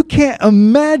 and you can't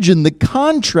imagine the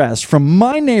contrast from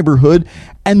my neighborhood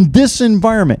and this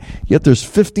environment. Yet there's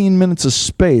 15 minutes of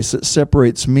space that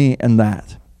separates me and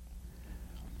that.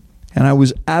 And I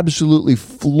was absolutely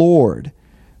floored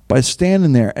by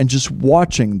standing there and just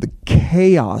watching the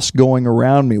chaos going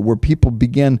around me, where people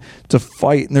begin to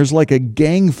fight, and there's like a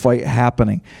gang fight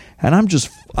happening. And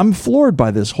I'm floored by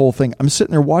this whole thing. I'm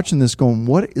sitting there watching this going,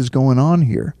 what is going on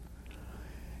here?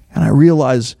 And I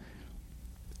realize,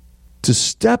 to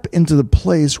step into the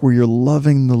place where you're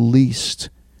loving the least,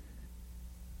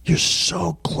 you're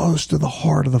so close to the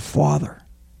heart of the Father.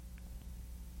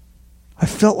 I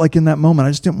felt like in that moment,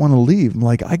 I just didn't want to leave. I'm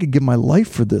like, I could give my life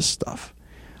for this stuff.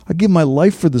 I'd give my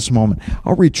life for this moment.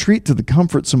 I'll retreat to the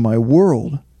comforts of my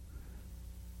world.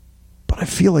 But I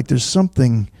feel like there's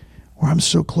something where I'm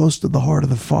so close to the heart of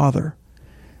the Father,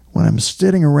 when I'm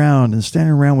standing around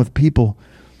with people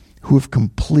who have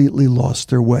completely lost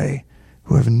their way,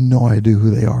 who have no idea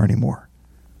who they are anymore,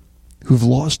 who've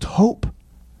lost hope.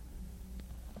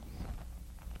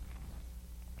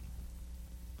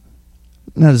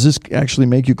 Now, does this actually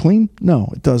make you clean? No,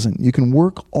 it doesn't. You can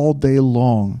work all day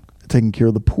long taking care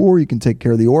of the poor. You can take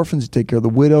care of the orphans. You take care of the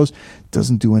widows. It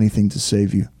doesn't do anything to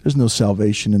save you. There's no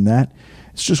salvation in that.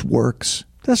 It's just works.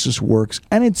 That's just works.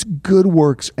 And it's good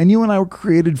works. And you and I were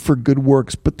created for good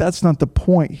works. But that's not the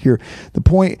point here. The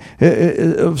point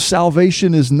of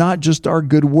salvation is not just our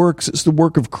good works. It's the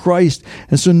work of Christ.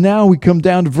 And so now we come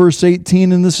down to verse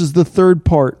 18, and this is the third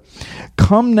part.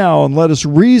 Come now and let us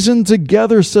reason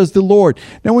together, says the Lord.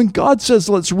 Now, when God says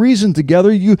let's reason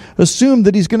together, you assume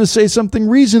that he's going to say something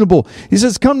reasonable. He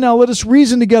says, come now, let us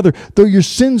reason together. Though your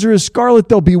sins are as scarlet,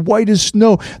 they'll be white as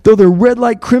snow. Though they're red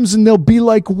like crimson, they'll be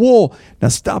like wool. Now,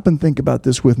 stop and think about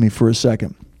this with me for a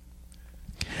second.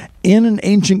 In an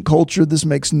ancient culture, this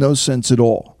makes no sense at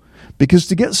all. Because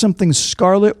to get something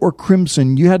scarlet or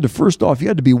crimson, you had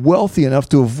to be wealthy enough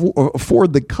to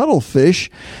afford the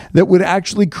cuttlefish that would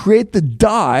actually create the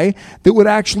dye that would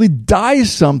actually dye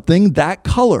something that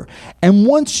color. And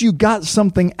once you got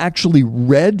something actually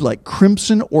red, like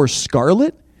crimson or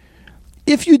scarlet,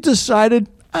 if you decided,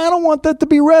 I don't want that to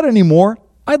be red anymore,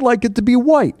 I'd like it to be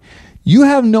white, you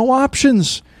have no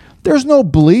options. There's no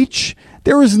bleach.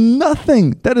 There is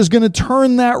nothing that is going to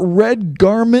turn that red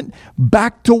garment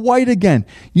back to white again.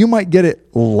 You might get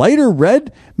it lighter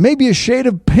red, maybe a shade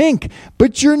of pink,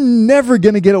 but you're never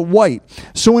going to get it white.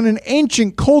 So in an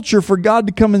ancient culture, for God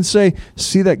to come and say,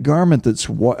 see that garment that's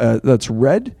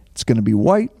red, it's going to be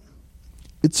white.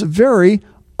 It's a very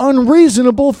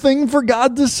unreasonable thing for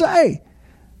God to say.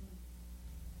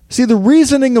 See, the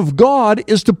reasoning of God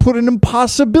is to put an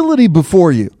impossibility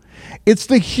before you. It's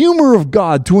the humor of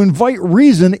God to invite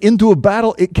reason into a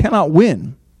battle it cannot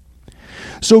win.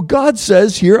 So God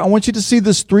says here, I want you to see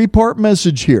this three-part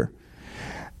message here.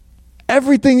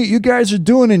 Everything that you guys are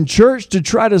doing in church to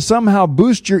try to somehow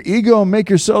boost your ego and make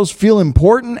yourselves feel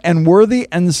important and worthy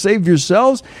and save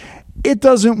yourselves, it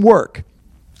doesn't work.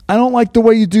 I don't like the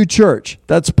way you do church.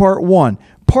 That's part one.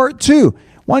 Part two,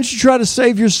 why don't you try to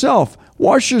save yourself?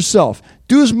 Wash yourself.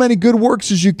 Do as many good works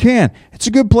as you can. It's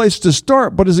a good place to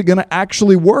start, but is it going to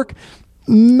actually work?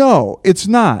 No, it's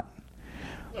not.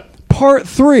 Part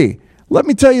three, let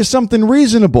me tell you something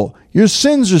reasonable. Your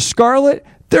sins are scarlet,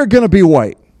 they're going to be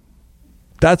white.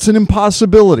 That's an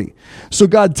impossibility. So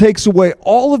God takes away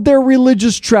all of their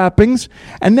religious trappings,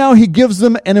 and now he gives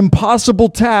them an impossible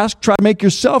task, try to make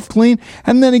yourself clean,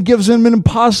 and then he gives them an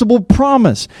impossible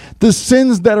promise. The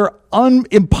sins that are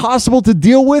impossible to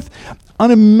deal with,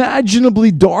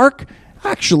 unimaginably dark,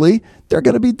 actually, they're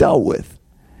going to be dealt with.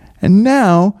 And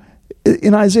now,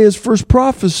 in Isaiah's first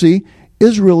prophecy,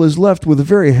 Israel is left with a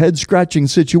very head-scratching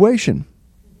situation.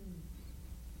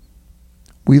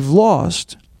 We've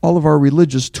lost all of our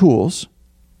religious tools.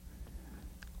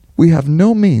 We have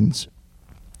no means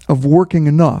of working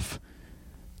enough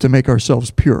to make ourselves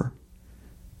pure.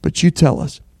 But you tell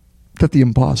us that the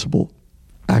impossible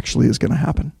actually is going to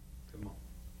happen.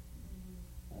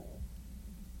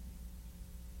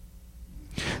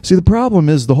 See, the problem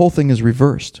is the whole thing is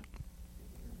reversed.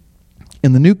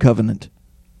 In the new covenant,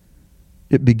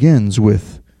 it begins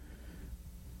with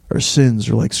our sins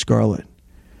are like scarlet,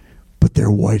 but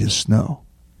they're white as snow.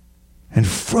 And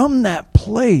from that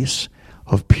place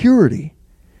of purity,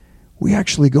 we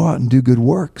actually go out and do good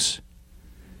works.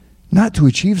 not to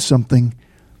achieve something,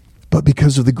 but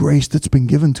because of the grace that's been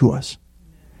given to us.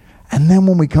 And then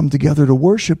when we come together to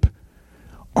worship,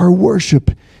 our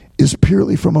worship is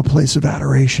purely from a place of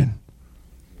adoration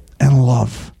and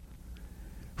love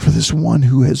for this one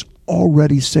who has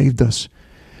already saved us.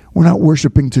 We're not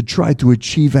worshiping to try to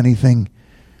achieve anything.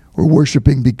 We're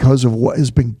worshiping because of what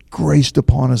has been graced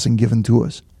upon us and given to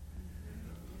us.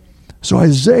 So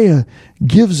Isaiah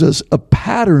gives us a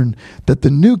pattern that the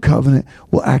new covenant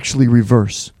will actually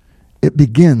reverse. It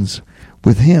begins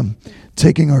with him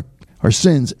taking our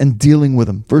sins and dealing with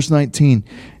them. Verse 19,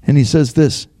 and he says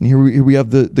this, and here we have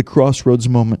the crossroads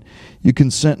moment. You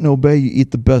consent and obey, you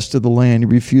eat the best of the land. You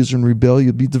refuse and rebel,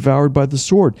 you'll be devoured by the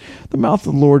sword. The mouth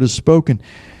of the Lord has spoken,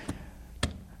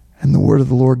 and the word of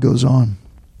the Lord goes on.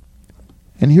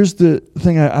 And here's the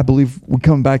thing I believe we're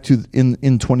coming back to in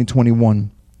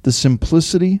 2021. The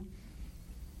simplicity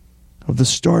of the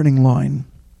starting line.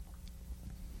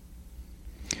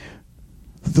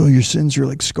 Though your sins are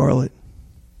like scarlet,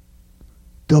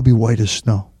 they'll be white as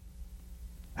snow.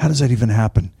 How does that even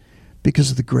happen? Because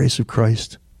of the grace of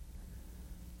Christ.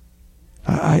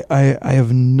 I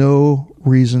have no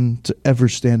reason to ever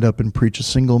stand up and preach a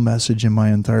single message in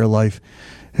my entire life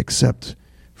except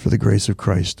for the grace of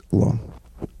Christ alone.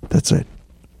 That's it.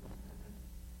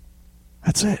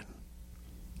 That's it.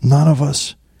 None of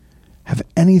us have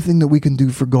anything that we can do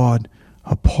for God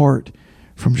apart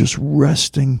from just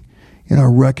resting in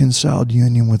our reconciled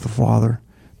union with the Father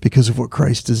because of what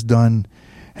Christ has done.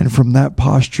 And from that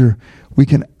posture, we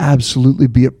can absolutely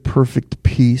be at perfect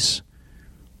peace.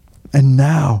 And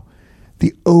now,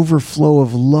 the overflow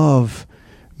of love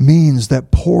means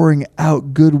that pouring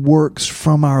out good works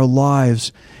from our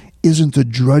lives isn't a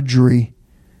drudgery.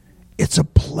 It's a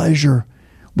pleasure.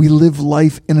 We live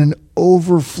life in an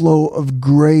overflow of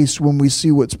grace when we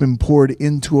see what's been poured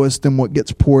into us. Then what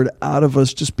gets poured out of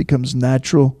us just becomes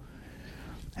natural.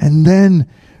 And then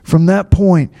from that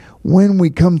point, when we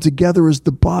come together as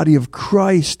the body of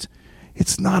Christ,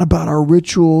 it's not about our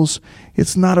rituals.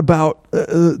 It's not about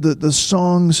the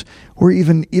songs or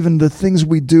even the things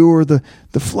we do or the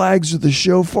flags or the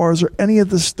shofars or any of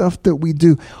the stuff that we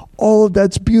do. All of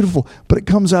that's beautiful, but it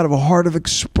comes out of a heart of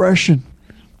expression.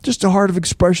 Just a heart of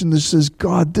expression that says,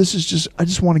 God, I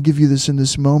just want to give you this in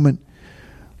this moment.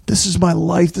 This is my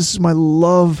life. This is my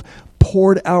love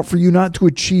poured out for you, not to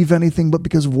achieve anything, but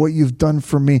because of what you've done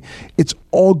for me. It's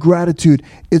all gratitude.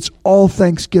 It's all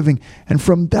thanksgiving. And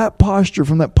from that posture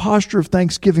of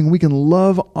thanksgiving, we can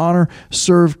love, honor,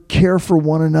 serve, care for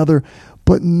one another,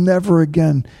 but never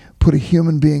again put a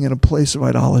human being in a place of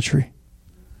idolatry.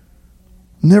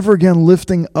 Never again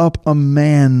lifting up a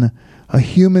man, a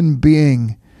human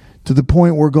being, to the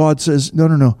point where God says,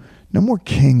 no more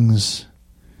kings.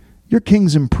 You're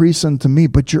kings and priests unto me,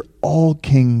 but you're all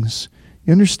kings.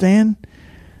 You understand?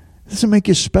 It doesn't make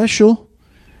you special.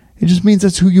 It just means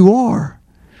that's who you are.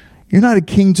 You're not a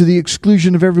king to the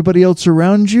exclusion of everybody else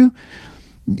around you.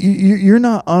 You're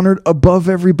not honored above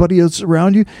everybody else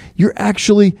around you. You're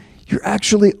actually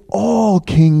all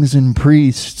kings and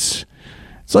priests.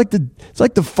 It's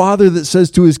like the father that says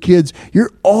to his kids,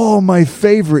 "You're all my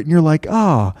favorite," and you're like,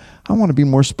 I want to be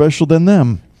more special than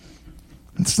them.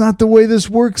 It's not the way this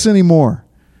works anymore.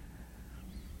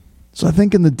 So I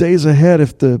think in the days ahead,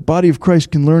 if the body of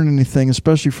Christ can learn anything,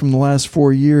 especially from the last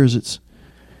 4 years,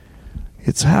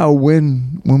 it's how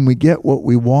when we get what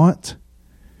we want,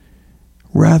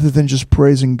 rather than just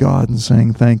praising God and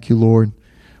saying, "Thank you, Lord,"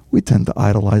 we tend to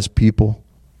idolize people.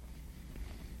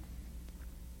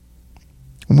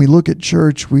 When we look at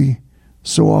church, we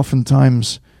so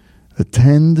oftentimes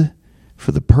attend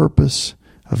for the purpose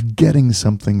of getting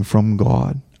something from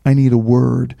God. I need a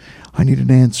word. I need an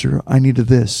answer. I need a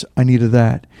this. I need a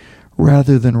that.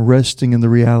 Rather than resting in the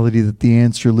reality that the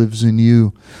answer lives in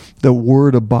you, the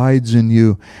word abides in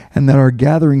you, and that our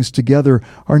gatherings together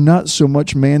are not so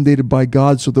much mandated by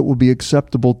God so that we'll be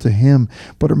acceptable to Him,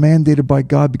 but are mandated by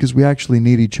God because we actually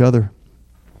need each other.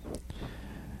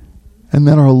 And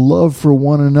then our love for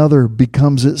one another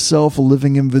becomes itself a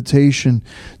living invitation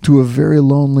to a very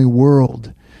lonely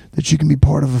world, that you can be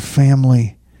part of a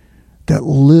family that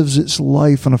lives its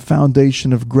life on a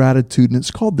foundation of gratitude. And it's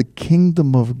called the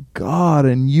kingdom of God,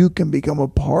 and you can become a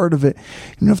part of it.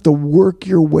 You don't have to work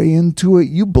your way into it.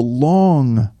 You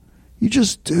belong. You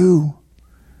just do.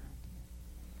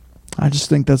 I just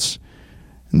think that's,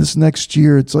 in this next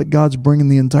year, it's like God's bringing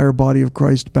the entire body of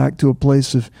Christ back to a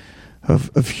place of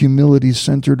humility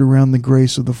centered around the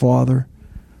grace of the Father.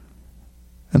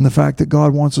 And the fact that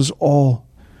God wants us all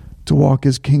to walk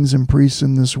as kings and priests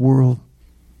in this world.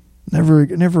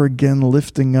 Never again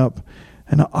lifting up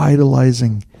and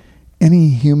idolizing any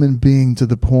human being to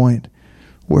the point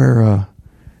where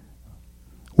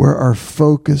our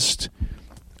focused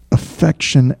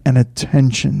affection and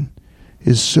attention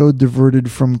is so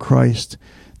diverted from Christ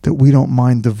that we don't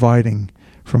mind dividing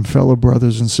from fellow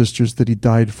brothers and sisters that he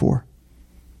died for.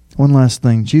 One last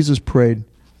thing. Jesus prayed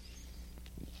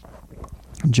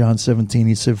in John 17.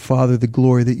 He said, Father, the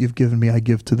glory that you've given me, I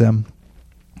give to them,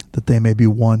 that they may be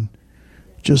one,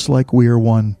 just like we are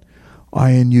one.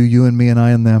 I and you and me, and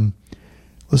I and them.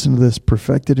 Listen to this,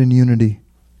 perfected in unity,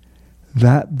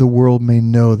 that the world may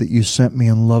know that you sent me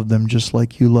and loved them just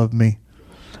like you loved me.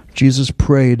 Jesus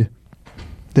prayed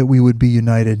that we would be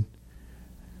united.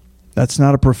 That's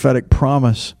not a prophetic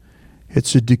promise.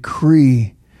 It's a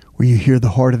decree where you hear the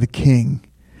heart of the king.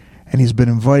 And he's been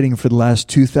inviting for the last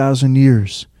 2,000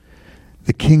 years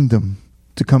the kingdom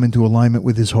to come into alignment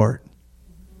with his heart.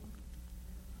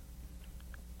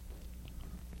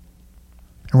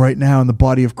 And right now in the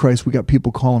body of Christ, we got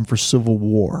people calling for civil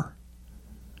war.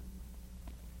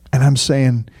 And I'm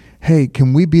saying, hey,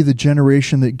 can we be the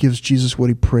generation that gives Jesus what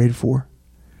he prayed for,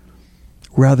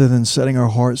 rather than setting our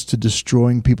hearts to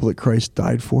destroying people that Christ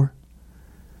died for?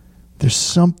 There's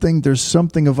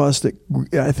something of us that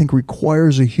I think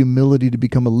requires a humility to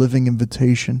become a living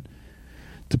invitation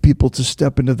to people to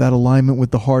step into that alignment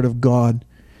with the heart of God.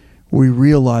 We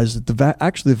realize that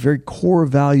the very core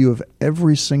value of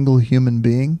every single human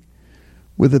being,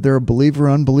 whether they're a believer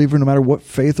or unbeliever, no matter what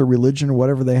faith or religion or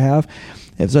whatever they have,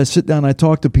 as I sit down and I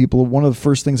talk to people, one of the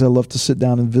first things I love to sit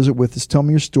down and visit with is tell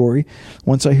me your story.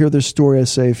 Once I hear their story, I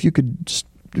say, if you could just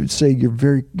say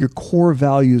your core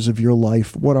values of your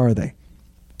life, what are they?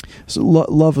 So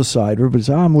love aside, everybody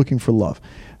says, I'm looking for love.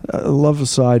 Love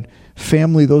aside,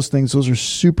 family, those things, those are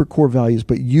super core values.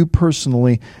 But you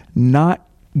personally, not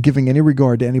giving any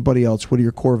regard to anybody else, what are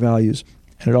your core values?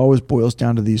 And it always boils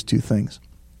down to these two things: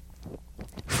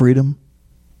 freedom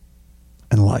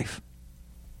and life.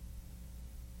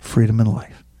 Freedom and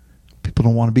life. People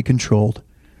don't want to be controlled,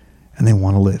 and they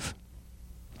want to live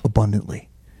abundantly.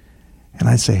 And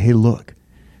I say, hey, look,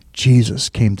 Jesus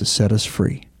came to set us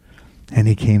free, and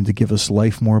he came to give us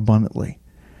life more abundantly.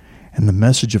 And the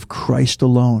message of Christ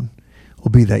alone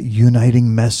will be that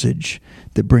uniting message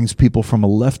that brings people from a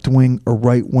left wing or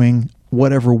right wing,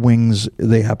 whatever wings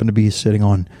they happen to be sitting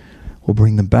on, will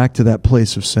bring them back to that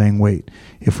place of saying, wait,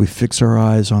 if we fix our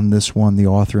eyes on this one, the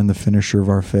author and the finisher of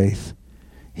our faith,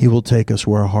 he will take us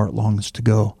where our heart longs to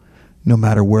go, no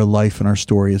matter where life and our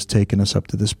story has taken us up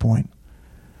to this point.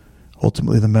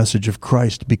 Ultimately, the message of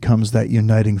Christ becomes that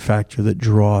uniting factor that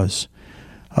draws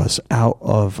us out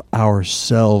of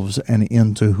ourselves and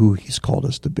into who he's called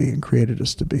us to be and created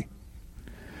us to be.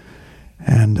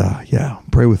 And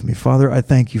pray with me. Father, I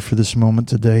thank you for this moment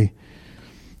today.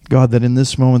 God, that in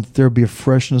this moment there be a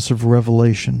freshness of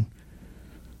revelation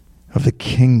of the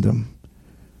kingdom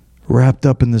wrapped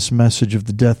up in this message of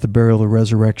the death, the burial, the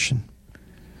resurrection.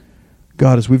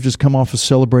 God, as we've just come off of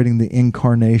celebrating the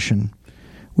incarnation,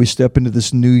 we step into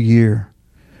this new year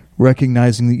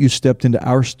recognizing that you stepped into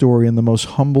our story in the most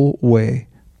humble way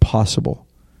possible.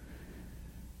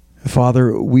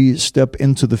 Father, we step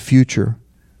into the future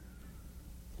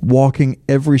walking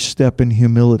every step in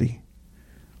humility.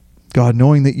 God,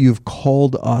 knowing that you've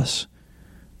called us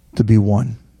to be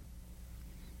one.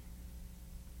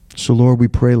 So, Lord, we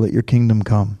pray, let your kingdom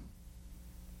come.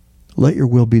 Let your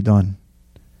will be done.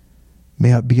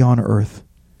 May it be on earth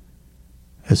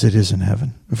as it is in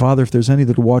heaven. Father, if there's any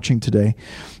that are watching today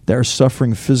that are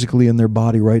suffering physically in their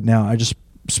body right now, I just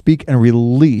speak and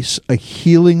release a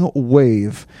healing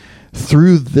wave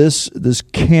through this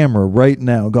camera right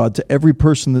now, God, to every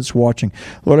person that's watching.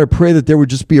 Lord, I pray that there would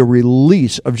just be a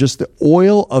release of just the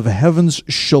oil of heaven's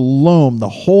shalom, the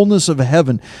wholeness of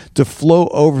heaven to flow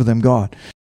over them, God.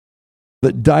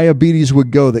 That diabetes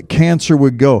would go, that cancer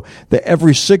would go, that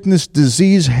every sickness,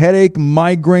 disease, headache,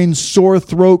 migraine, sore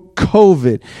throat,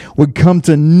 COVID would come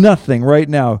to nothing right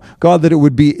now. God, that it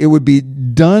would be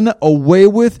done away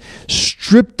with,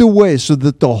 stripped away, so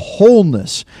that the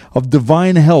wholeness of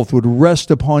divine health would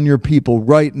rest upon your people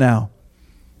right now.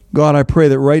 God, I pray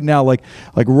that right now, like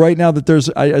right now,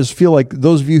 that I just feel like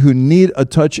those of you who need a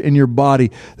touch in your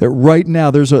body, that right now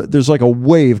there's like a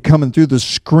wave coming through the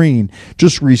screen.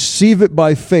 Just receive it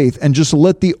by faith and just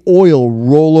let the oil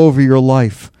roll over your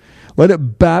life. Let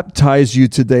it baptize you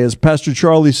today, as Pastor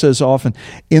Charlie says often,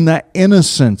 in that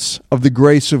innocence of the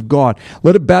grace of God.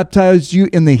 Let it baptize you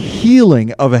in the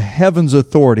healing of a heaven's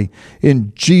authority.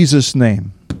 In Jesus'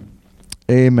 name,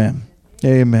 amen.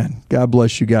 Amen. God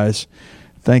bless you guys.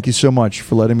 Thank you so much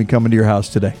for letting me come into your house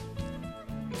today.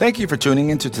 Thank you for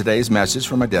tuning into today's message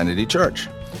from Identity Church.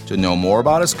 To know more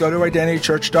about us, go to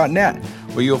identitychurch.net,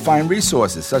 where you'll find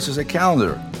resources such as a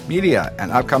calendar, media,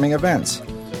 and upcoming events.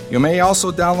 You may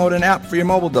also download an app for your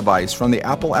mobile device from the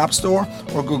Apple App Store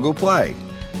or Google Play.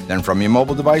 Then from your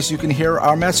mobile device, you can hear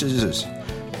our messages,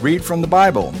 read from the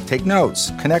Bible, take notes,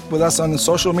 connect with us on the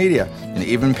social media, and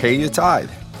even pay your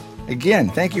tithe. Again,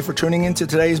 thank you for tuning into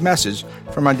today's message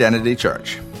from Identity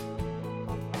Church.